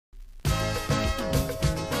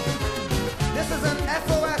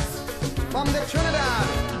from the Trinidad.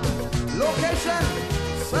 Location,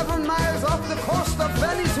 7 miles off the coast of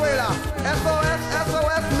Venezuela. SOS,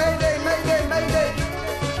 SOS, Mayday, Mayday, Mayday.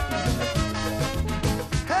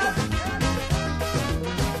 Help!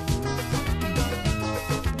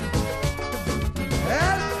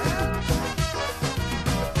 Help!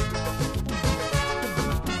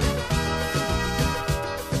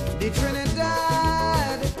 The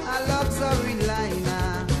Trinidad, a luxury liner,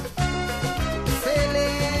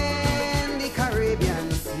 sailing the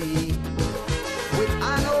Caribbean Sea with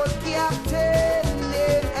an old captain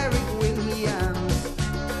named Eric Williams.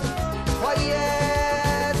 For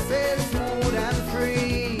years, sailed smooth and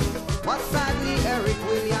free, but sadly Eric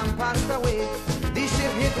Williams passed away. The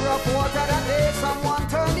ship hit rough water that day. Someone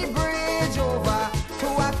turned the bridge over to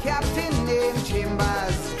a captain named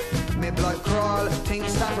Chambers. Me blood crawl,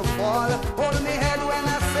 things start to fall. Hold me head when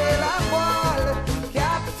I sail a ball.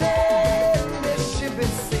 Captain, this ship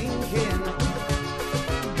is sinking.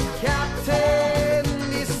 Captain,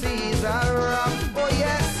 the seas are rough. Oh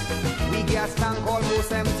yes, we gas tank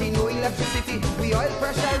almost empty, no electricity. We oil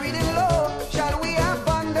pressure reading low. Shall we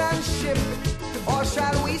abandon ship or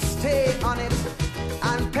shall we stay on it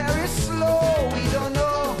and perish slow? We don't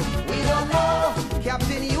know, we don't know.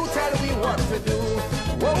 Captain, you tell me what to do.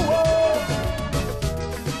 Whoa, whoa.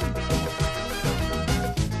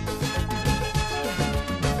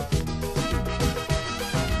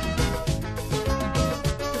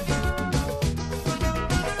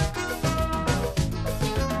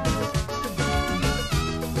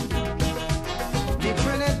 The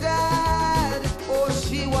Trinidad, oh,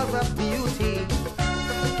 she was a beauty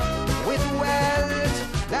with wealth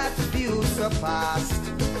that few surpassed.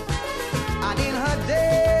 And in her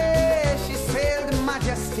day, she sailed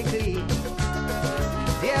majestically.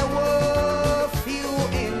 There were few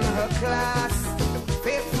in her class.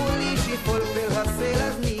 Faithfully, she fulfilled her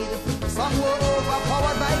sailor's need. Some were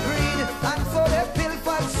overpowered by greed, and so they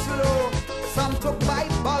pilfered slow. Some took by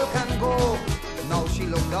bulk and go. Now she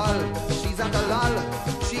looked dull, she's at a lull.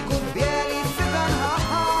 She could barely sit on her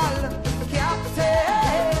hull.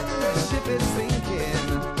 Captain, the ship is sinking.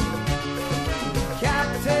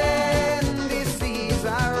 Captain, the seas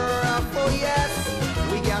are rough. Oh yes,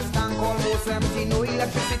 we gas tank almost empty, no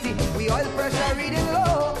electricity. We oil pressure reading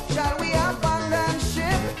low. Shall we abandon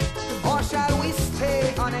ship or shall we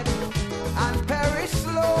stay on it and perish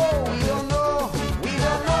slow? We don't know, we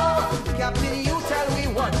don't know. Captain, you tell me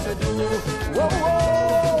what to do. Whoa, whoa.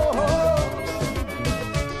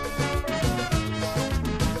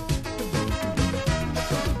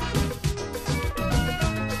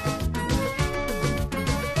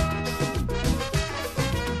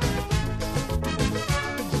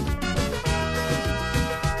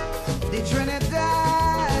 The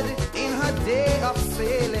Trinidad, in her day of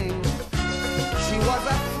sailing, she was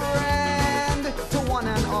a friend to one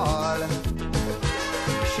and all.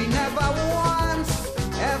 She never once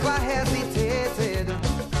ever hesitated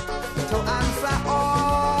to answer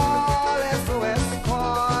all SOS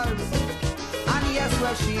calls. And yes,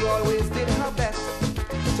 well, she always did her best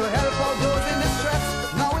to help out those in distress.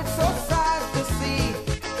 Now it's so sad to see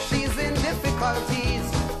she's in difficulties.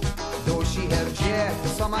 Though she helped cheer,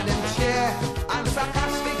 some of them cheer and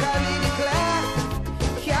sarcastically declare,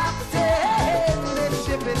 Captain, the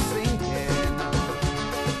ship is sinking.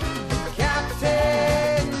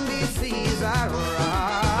 Captain, the seas are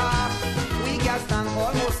rough. We gas tank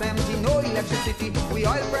almost empty, no electricity. We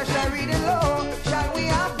oil pressure reading low. Shall we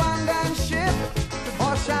abandon ship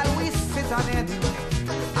or shall we sit on it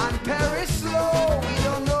and perish slow? We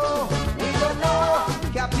don't know, we don't know.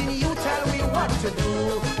 Captain, you tell me what to do.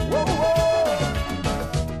 Whoa, whoa.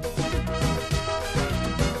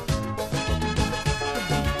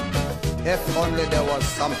 If only there was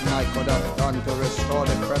something I could have done to restore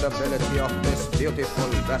the credibility of this beautiful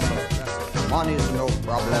vessel. Money's no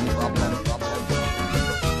problem.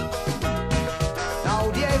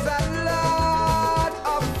 Now there's a lot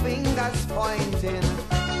of fingers pointing,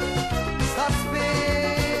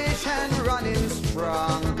 suspicion running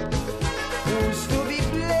strong. Who's to be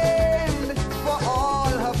blamed for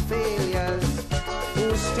all her failures?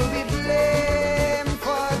 Who's to be blamed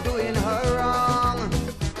for doing her wrong?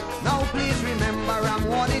 Now please remember, I'm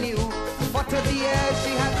warning you, for 30 years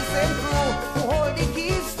she had the same crew who hold the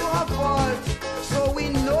keys to her fault. So we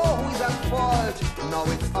know who's at fault. Now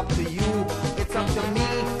it's up to you, it's up to me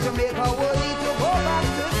to make her worthy to go back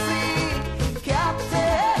to sea.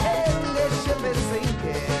 Captain, the ship is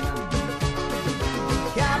sinking.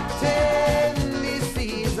 Captain, the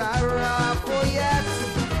seas are rough. Oh yes,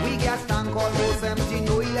 we gas tank almost empty,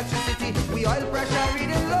 no electricity. We oil pressure